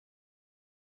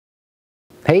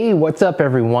Hey, what's up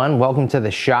everyone? Welcome to the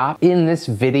shop. In this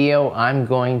video, I'm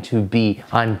going to be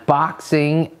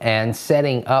unboxing and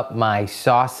setting up my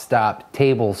SawStop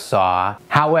table saw.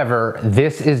 However,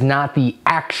 this is not the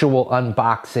actual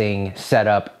unboxing,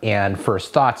 setup, and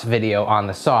first thoughts video on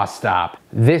the SawStop.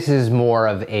 This is more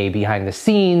of a behind the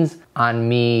scenes on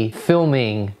me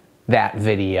filming that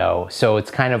video. So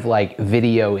it's kind of like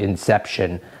video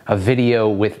inception, a video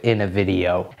within a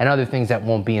video, and other things that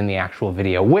won't be in the actual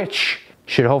video, which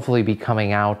should hopefully be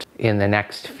coming out in the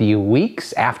next few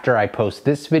weeks after I post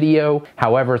this video.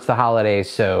 However, it's the holidays,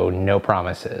 so no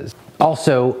promises.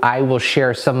 Also, I will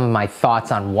share some of my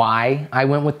thoughts on why I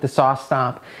went with the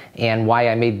SawStop and why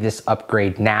I made this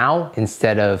upgrade now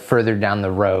instead of further down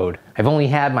the road. I've only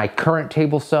had my current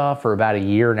table saw for about a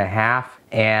year and a half,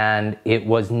 and it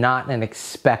was not an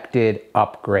expected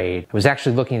upgrade. I was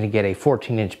actually looking to get a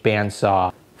 14-inch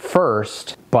bandsaw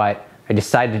first, but I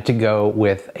decided to go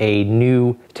with a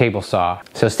new table saw.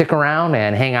 So stick around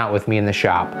and hang out with me in the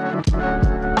shop.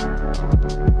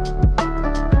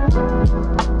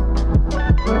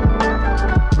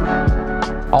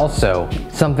 Also,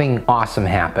 something awesome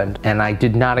happened and I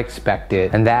did not expect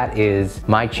it, and that is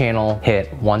my channel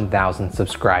hit 1,000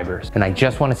 subscribers. And I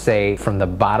just want to say from the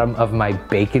bottom of my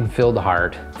bacon-filled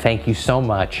heart, thank you so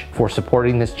much for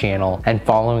supporting this channel and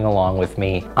following along with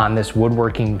me on this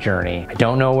woodworking journey. I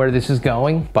don't know where this is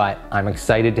going, but I'm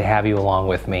excited to have you along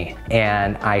with me.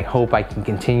 And I hope I can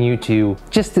continue to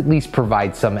just at least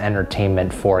provide some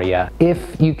entertainment for you.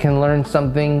 If you can learn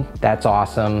something, that's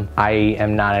awesome. I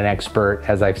am not an expert,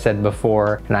 as I've said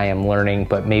before, and I am learning,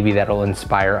 but maybe that'll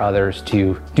inspire others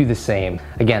to do the same.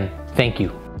 Again, thank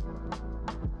you.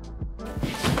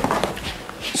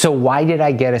 So why did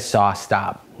I get a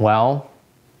SawStop? Well,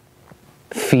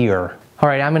 fear. All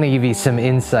right, I'm gonna give you some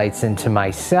insights into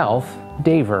myself,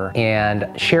 Daver, and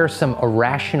share some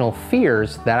irrational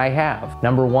fears that I have.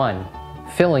 Number one,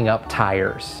 filling up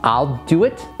tires. I'll do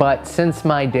it, but since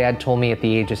my dad told me at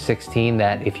the age of 16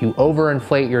 that if you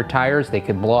overinflate your tires, they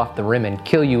could blow off the rim and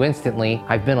kill you instantly,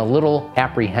 I've been a little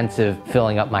apprehensive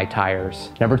filling up my tires.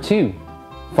 Number two,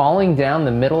 falling down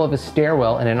the middle of a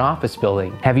stairwell in an office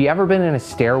building. Have you ever been in a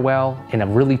stairwell in a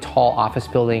really tall office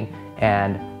building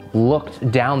and looked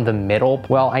down the middle?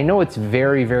 Well, I know it's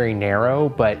very, very narrow,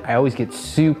 but I always get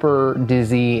super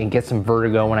dizzy and get some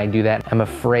vertigo when I do that. I'm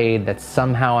afraid that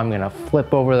somehow I'm gonna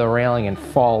flip over the railing and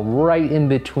fall right in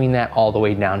between that all the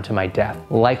way down to my death.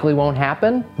 Likely won't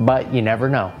happen, but you never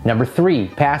know. Number three,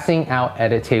 passing out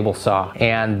at a table saw.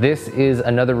 And this is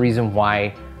another reason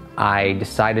why I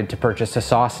decided to purchase a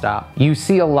SawStop. You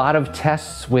see a lot of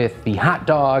tests with the hot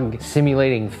dog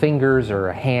simulating fingers or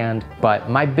a hand, but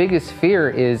my biggest fear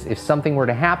is if something were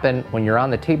to happen when you're on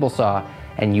the table saw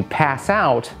and you pass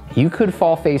out, you could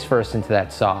fall face first into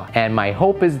that saw. And my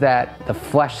hope is that the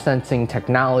flesh sensing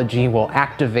technology will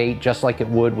activate just like it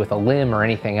would with a limb or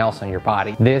anything else on your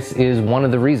body. This is one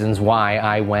of the reasons why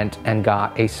I went and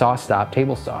got a SawStop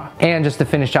table saw. And just to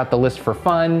finish out the list for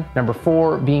fun, number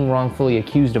four, being wrongfully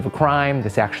accused of a crime.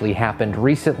 This actually happened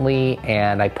recently,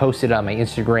 and I posted on my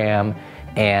Instagram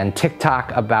and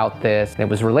TikTok about this, and it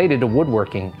was related to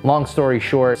woodworking. Long story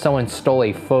short, someone stole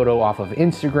a photo off of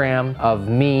Instagram of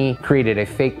me, created a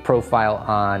fake profile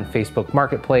on Facebook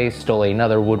Marketplace, stole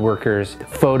another woodworker's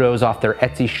photos off their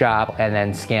Etsy shop, and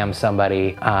then scammed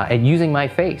somebody and using my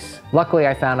face. Luckily,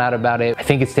 I found out about it. I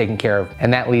think it's taken care of.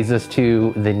 And that leads us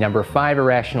to the number five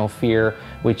irrational fear,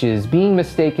 which is being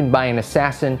mistaken by an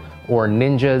assassin or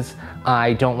ninjas.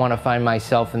 I don't want to find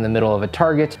myself in the middle of a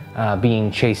Target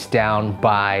being chased down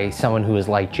by someone who is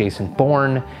like Jason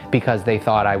Bourne because they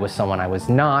thought I was someone I was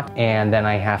not, and then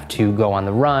I have to go on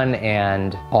the run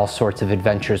and all sorts of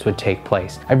adventures would take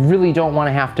place. I really don't want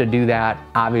to have to do that.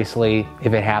 Obviously,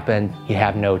 if it happened, you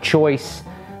have no choice.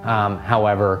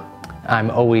 However,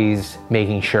 I'm always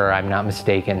making sure I'm not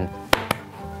mistaken.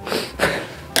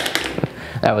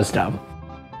 That was dumb.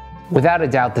 Without a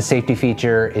doubt, the safety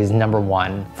feature is number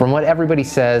one. From what everybody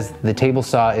says, the table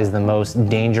saw is the most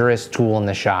dangerous tool in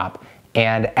the shop.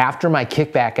 And after my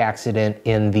kickback accident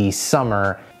in the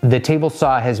summer, the table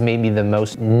saw has made me the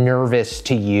most nervous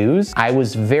to use. I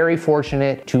was very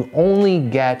fortunate to only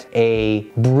get a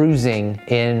bruising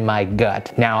in my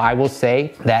gut. Now, I will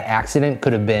say that accident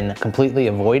could have been completely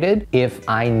avoided if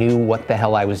I knew what the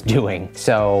hell I was doing.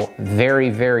 So very,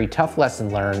 very tough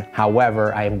lesson learned.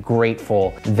 However, I am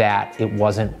grateful that it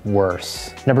wasn't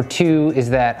worse. Number two is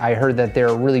that I heard that there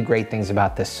are really great things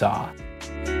about this saw.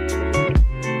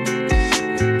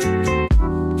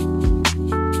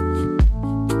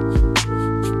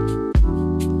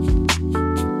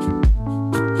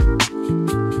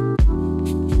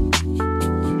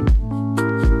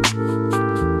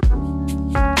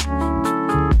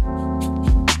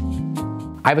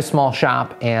 have a small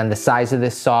shop and the size of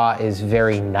this saw is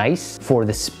very nice for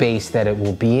the space that it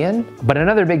will be in. But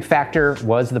another big factor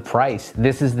was the price.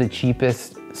 This is the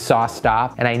cheapest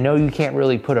SawStop, and I know you can't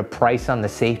really put a price on the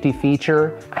safety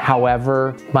feature.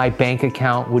 However, my bank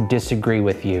account would disagree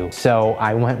with you. So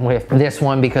I went with this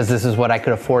one because this is what I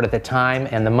could afford at the time,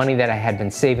 and the money that I had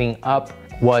been saving up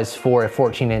was for a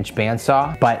 14-inch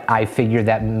bandsaw, but I figured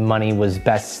that money was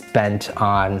best spent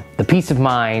on the peace of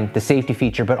mind, the safety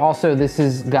feature, but also this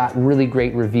has got really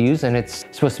great reviews and it's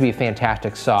supposed to be a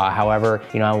fantastic saw. However,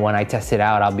 you know, when I test it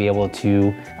out, I'll be able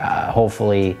to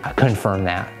hopefully confirm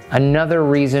that. Another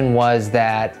reason was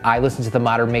that I listened to the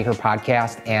Modern Maker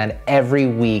podcast, and every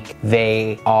week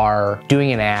they are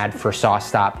doing an ad for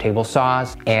SawStop table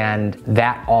saws, and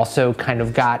that also kind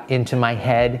of got into my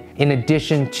head, in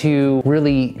addition to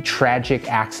really tragic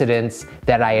accidents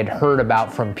that I had heard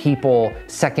about from people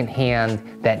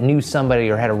secondhand that knew somebody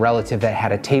or had a relative that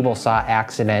had a table saw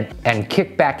accident, and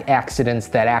kickback accidents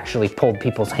that actually pulled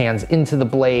people's hands into the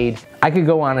blade. I could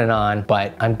go on,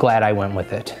 but I'm glad I went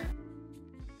with it.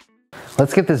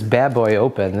 Let's get this bad boy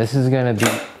open. This is gonna be,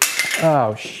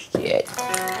 oh shit.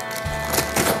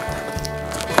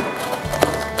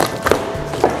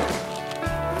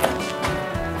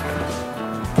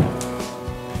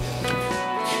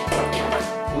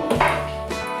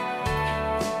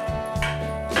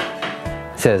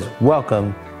 It says,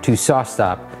 welcome to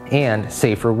SawStop and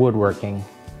safer woodworking.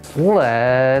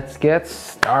 Let's get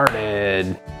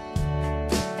started.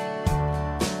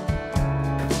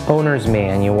 Owner's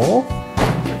manual.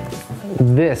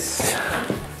 This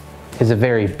is a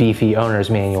very beefy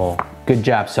owner's manual. Good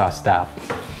job, SawStop.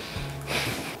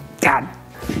 God,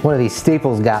 one of these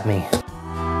staples got me.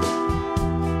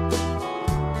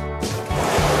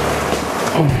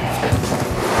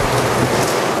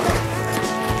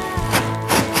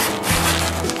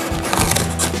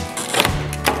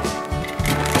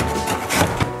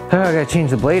 Oh, I gotta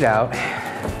change the blade out.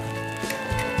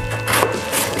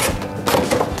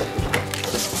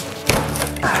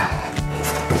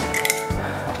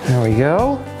 There we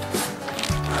go.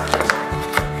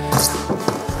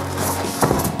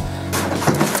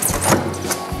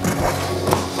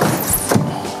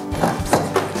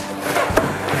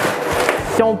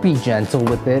 Don't be gentle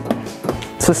with it.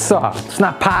 It's a saw, it's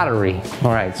not pottery.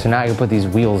 All right, so now I can put these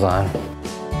wheels on.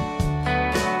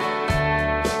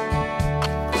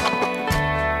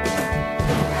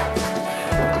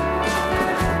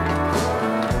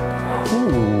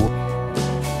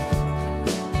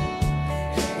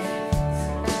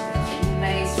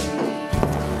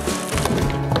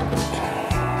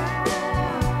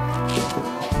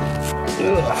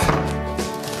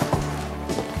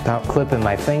 Without clipping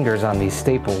my fingers on these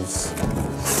staples.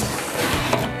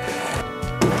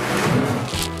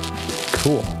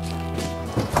 Cool.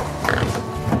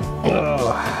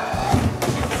 Ugh.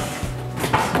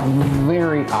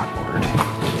 Very awkward.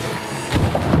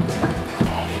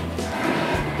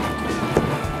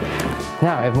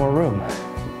 Now I have more room.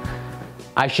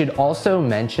 I should also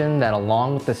mention that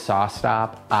along with the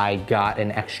SawStop, I got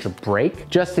an extra brake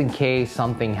just in case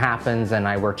something happens and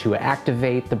I were to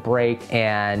activate the brake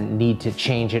and need to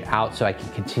change it out so I can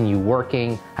continue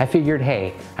working. I figured,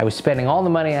 hey, I was spending all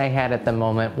the money I had at the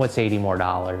moment, what's $80 more?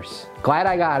 Glad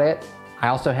I got it. I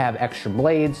also have extra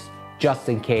blades just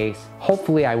in case.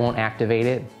 Hopefully I won't activate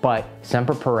it, but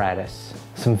semper paratus.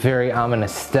 Some very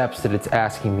ominous steps that it's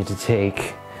asking me to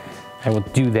take. I will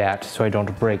do that so I don't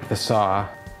break the saw.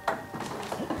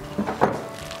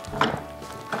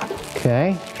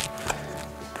 Okay,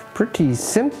 pretty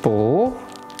simple.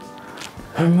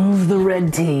 Remove the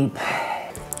red tape.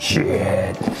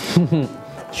 Shit.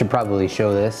 Should probably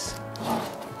show this.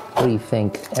 What do you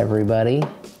think, everybody?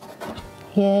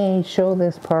 Yay, show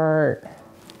this part.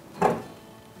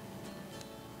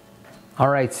 All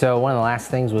right, so one of the last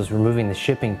things was removing the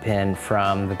shipping pin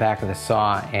from the back of the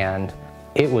saw, and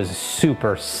it was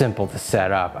super simple to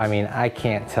set up. I mean, I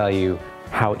can't tell you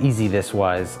how easy this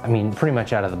was. I mean, pretty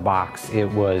much out of the box, it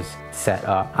was set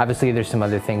up. Obviously, there's some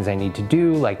other things I need to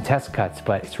do, like test cuts,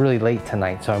 but it's really late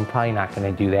tonight, so I'm probably not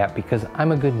gonna do that because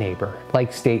I'm a good neighbor.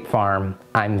 Like State Farm,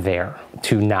 I'm there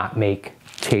to not make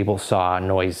table saw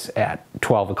noise at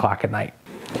 12 o'clock at night.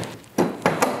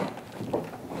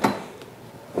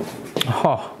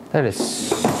 Oh, that is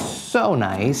so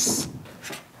nice.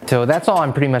 So that's all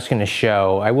I'm pretty much gonna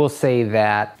show. I will say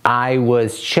that I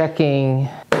was checking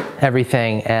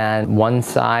everything and one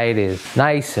side is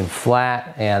nice and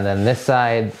flat, and then this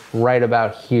side right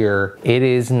about here, it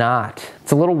is not.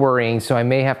 It's a little worrying, so I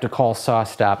may have to call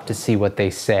SawStop to see what they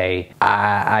say.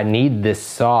 I need this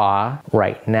saw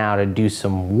right now to do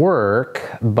some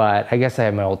work, but I guess I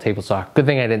have my old table saw. Good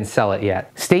thing I didn't sell it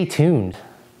yet. Stay tuned.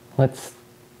 Let's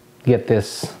get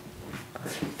this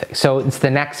thing. So it's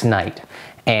the next night,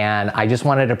 and I just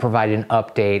wanted to provide an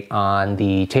update on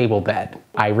the table bed.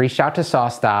 I reached out to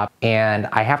SawStop, and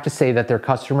I have to say that their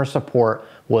customer support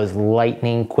was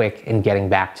lightning quick in getting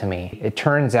back to me. It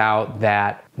turns out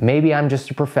that maybe I'm just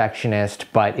a perfectionist,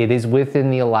 but it is within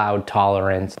the allowed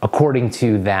tolerance according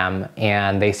to them,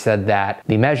 and they said that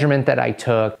the measurement that I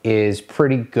took is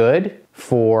pretty good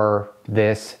for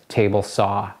this table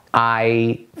saw.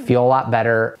 I feel a lot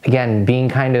better. Again, being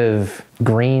kind of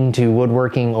green to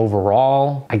woodworking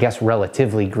overall, I guess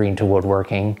relatively green to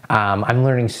woodworking. I'm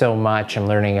learning so much. I'm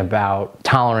learning about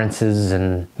tolerances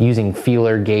and using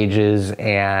feeler gauges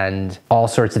and all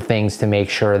sorts of things to make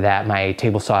sure that my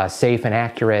table saw is safe and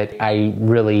accurate. I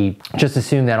really just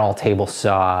assumed that all table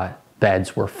saw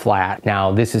beds were flat.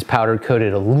 Now this is powder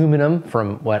coated aluminum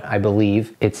from what I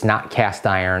believe. It's not cast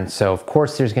iron, so of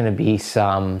course there's gonna be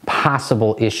some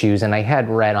possible issues, and I had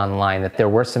read online that there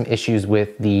were some issues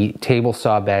with the table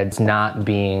saw beds not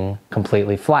being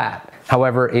completely flat.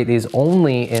 However, it is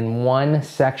only in one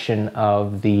section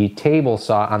of the table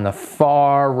saw on the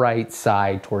far right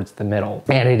side towards the middle,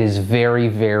 and it is very,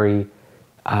 very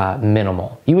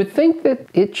minimal. You would think that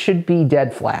it should be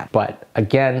dead flat, but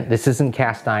again, this isn't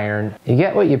cast iron. You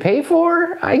get what you pay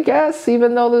for, I guess,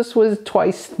 even though this was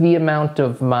twice the amount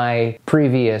of my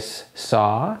previous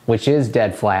saw, which is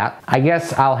dead flat. I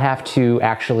guess I'll have to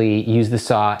actually use the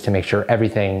saw to make sure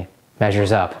everything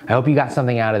measures up. I hope you got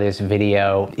something out of this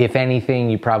video. If anything,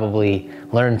 you probably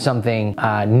learned something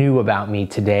new about me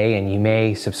today, and you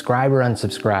may subscribe or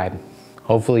unsubscribe.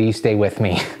 Hopefully you stay with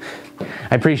me.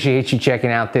 I appreciate you checking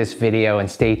out this video,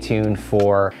 and stay tuned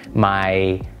for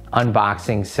my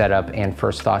unboxing, setup, and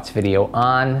first thoughts video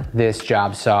on this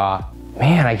job saw.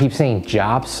 Man, I keep saying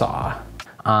job saw.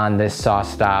 On this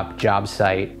SawStop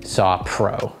Jobsite Saw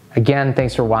Pro. Again,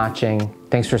 thanks for watching.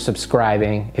 Thanks for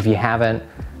subscribing. If you haven't,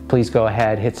 please go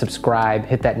ahead, hit subscribe,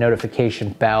 hit that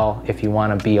notification bell if you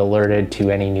want to be alerted to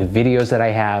any new videos that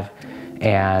I have.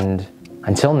 And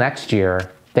until next year,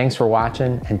 thanks for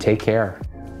watching and take care.